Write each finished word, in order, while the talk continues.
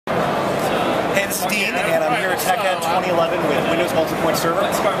Dean, and I'm here at TechEd 2011 with Windows MultiPoint Server.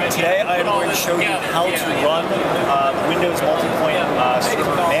 Today I am going to show you how to run Windows MultiPoint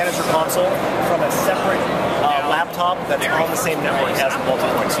Server Manager Console from a separate laptop that's on the same network as the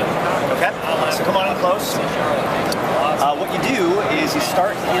MultiPoint Server. Okay? So come on in close. What you do is you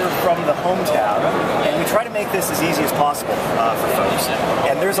start here from the Home tab, and we try to make this as easy as possible for folks.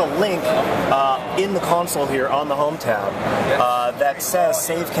 And there's a link in the console here on the Home tab that says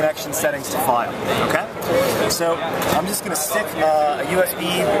Save Connection Settings to File. Okay? So I'm just going to stick a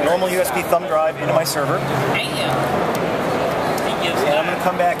normal USB thumb drive into my server. And I'm going to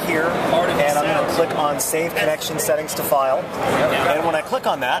come back here, and I'm going to click on Save Connection Settings to File. And when I click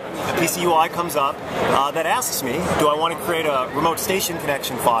on that, the PC UI comes up that asks me, do I want to create a remote station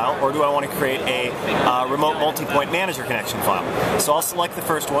connection file, or do I want to create a remote multi-point manager connection file? So I'll select the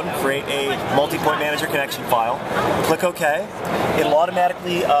first one, create a multi-point manager connection file, click OK. It'll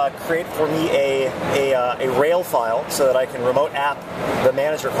automatically create for me a rail file so that I can remote app the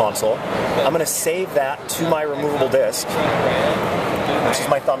manager console. I'm going to save that to my removable disk, which is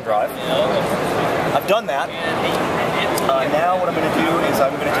my thumb drive. I've done that. Now what I'm going to do is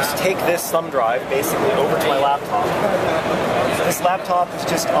I'm going to just take this thumb drive basically over to my laptop. This laptop is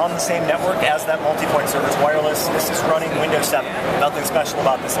just on the same network as that MultiPoint server. It's wireless. This is running Windows 7. Nothing special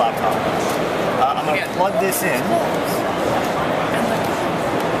about this laptop. I'm going to plug this in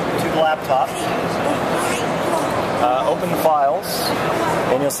to the laptop. Open the files,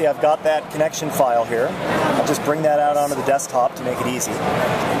 and you'll see I've got that connection file here. I'll just bring that out onto the desktop to make it easy.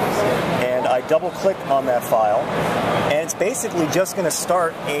 And I double-click on that file, and it's basically just going to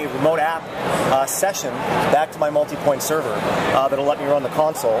start a remote app session back to my MultiPoint server that'll let me run the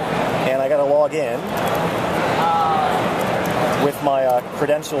console. And I got to log in with my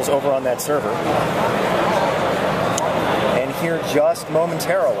credentials over on that server. And here just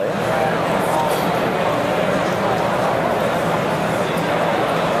momentarily,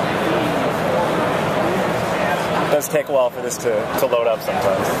 it does take a while for this to load up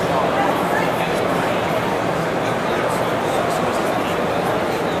sometimes.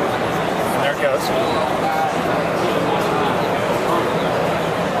 There it goes.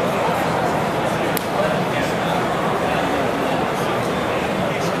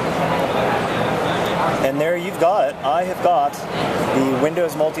 And there you've got it. I have got the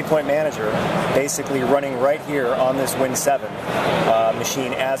Windows MultiPoint Manager basically running right here on this Win 7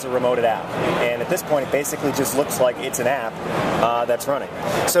 machine as a remoted app. And at this point, it basically just looks like it's an app that's running.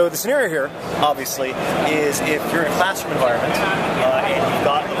 So the scenario here, obviously, is if you're in a classroom environment and you've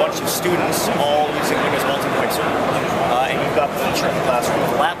got a bunch of students all using Windows MultiPoint Server, and you've got the teacher in the classroom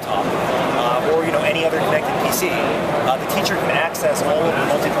with a laptop, or any other connected PC, the teacher can access all of the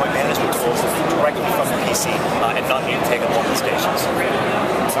multi-point management tools directly from the PC and not need to take up all the stations.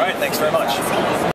 All right, thanks very much.